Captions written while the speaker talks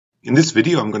In this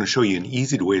video, I'm going to show you an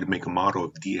easy way to make a model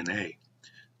of DNA.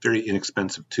 Very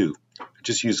inexpensive too. I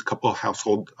just used a couple of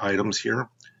household items here,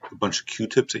 a bunch of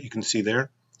Q-tips that you can see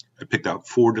there. I picked out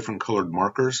 4 different colored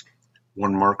markers,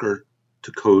 one marker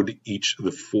to code each of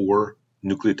the 4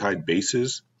 nucleotide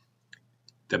bases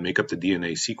that make up the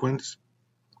DNA sequence.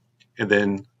 And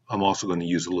then I'm also going to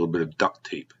use a little bit of duct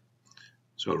tape.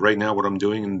 So right now what I'm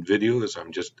doing in the video is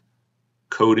I'm just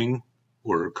coding,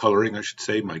 or coloring I should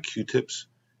say, my Q-tips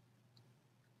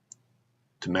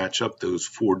to match up those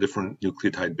 4 different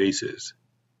nucleotide bases: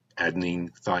 adenine,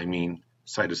 thymine,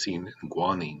 cytosine, and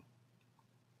guanine.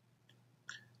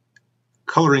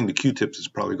 Coloring the Q-tips is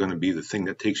probably going to be the thing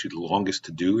that takes you the longest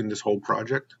to do in this whole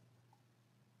project.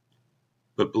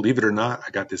 But believe it or not,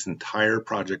 I got this entire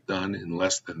project done in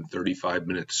less than 35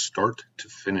 minutes start to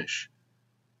finish.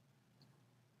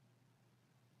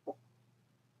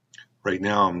 Right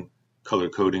now I'm color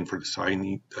coding for the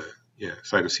cytosine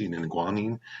and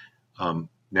guanine.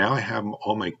 Now I have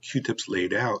all my Q-tips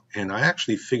laid out, and I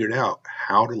actually figured out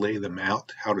how to lay them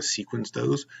out, how to sequence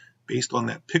those based on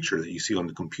that picture that you see on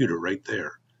the computer right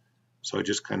there. So I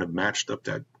just kind of matched up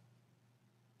that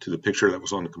to the picture that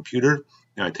was on the computer.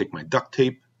 Now I take my duct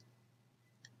tape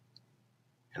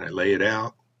and I lay it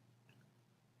out,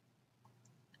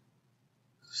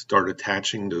 start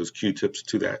attaching those Q-tips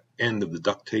to that end of the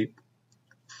duct tape,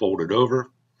 fold it over,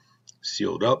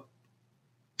 seal it up,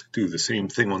 do the same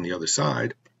thing on the other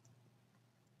side,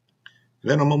 and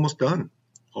then I'm almost done.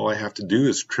 All I have to do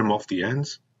is trim off the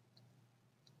ends,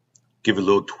 give a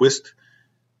little twist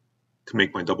to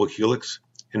make my double helix,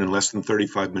 and in less than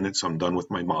 35 minutes I'm done with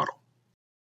my model.